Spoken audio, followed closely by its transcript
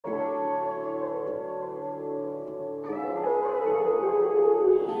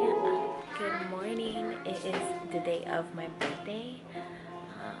is the day of my birthday.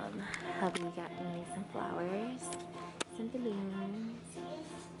 Hubby got me some flowers, some balloons.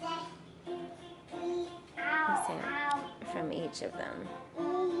 He sent from each of them.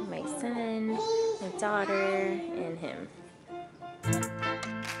 My son, my daughter, and him.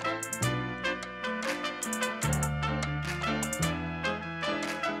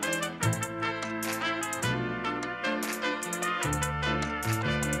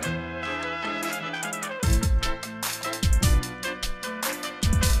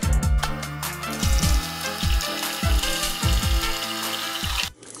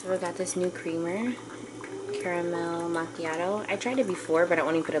 So we got this new creamer, caramel macchiato. I tried it before, but I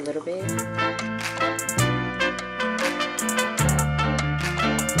only put a little bit.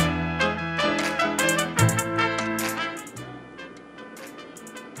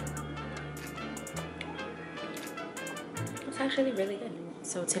 It's actually really good.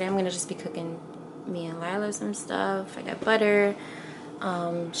 So today I'm gonna just be cooking me and Lila some stuff. I got butter.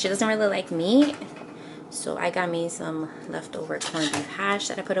 She doesn't really like meat, so I got me some leftover corned beef hash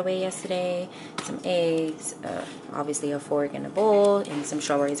that I put away yesterday, some eggs, obviously a fork and a bowl, and some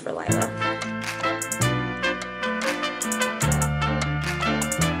strawberries for Lila.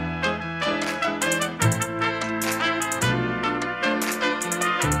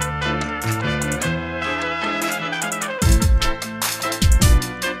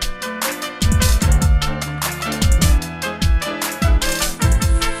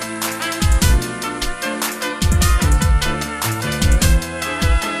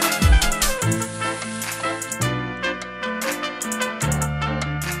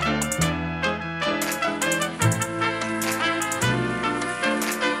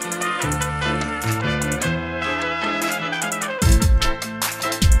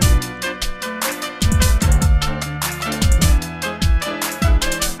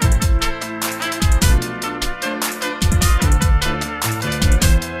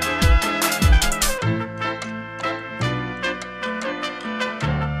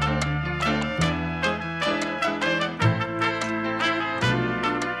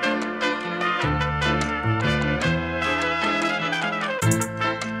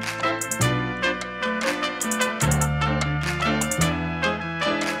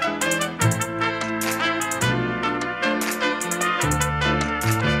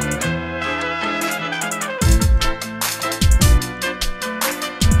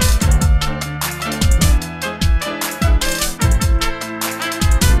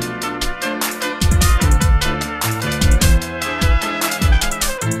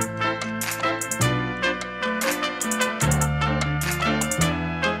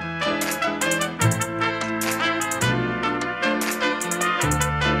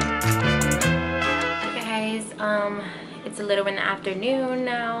 It's a little in the afternoon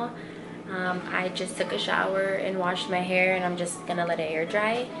now. I just took a shower and washed my hair, and I'm just gonna let it air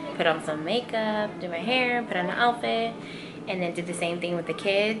dry, put on some makeup, do my hair, put on an outfit, and then do the same thing with the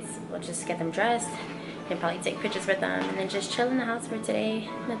kids. We'll just get them dressed and probably take pictures with them, and then just chill in the house for today.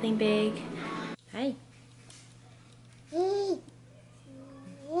 Nothing big. Hi.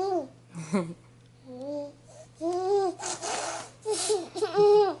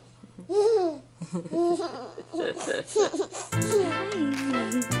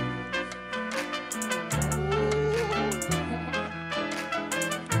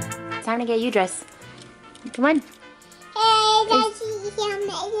 Time to get you dressed. Come on.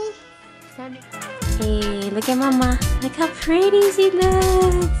 Hey, look at Mama. Look how pretty she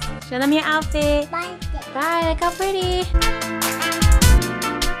looks. Show them your outfit. Bye. Bye. Look how pretty.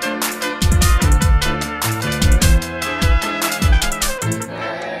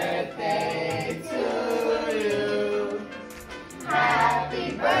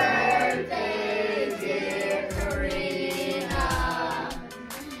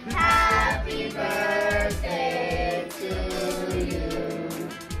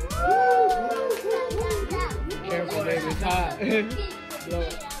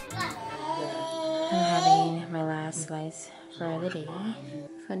 I'm having my last slice for the day.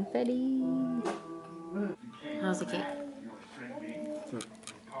 Funfetti. How's the cake?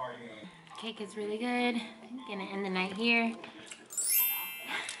 Cake is really good. Gonna end the night here.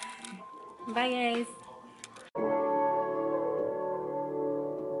 Bye guys.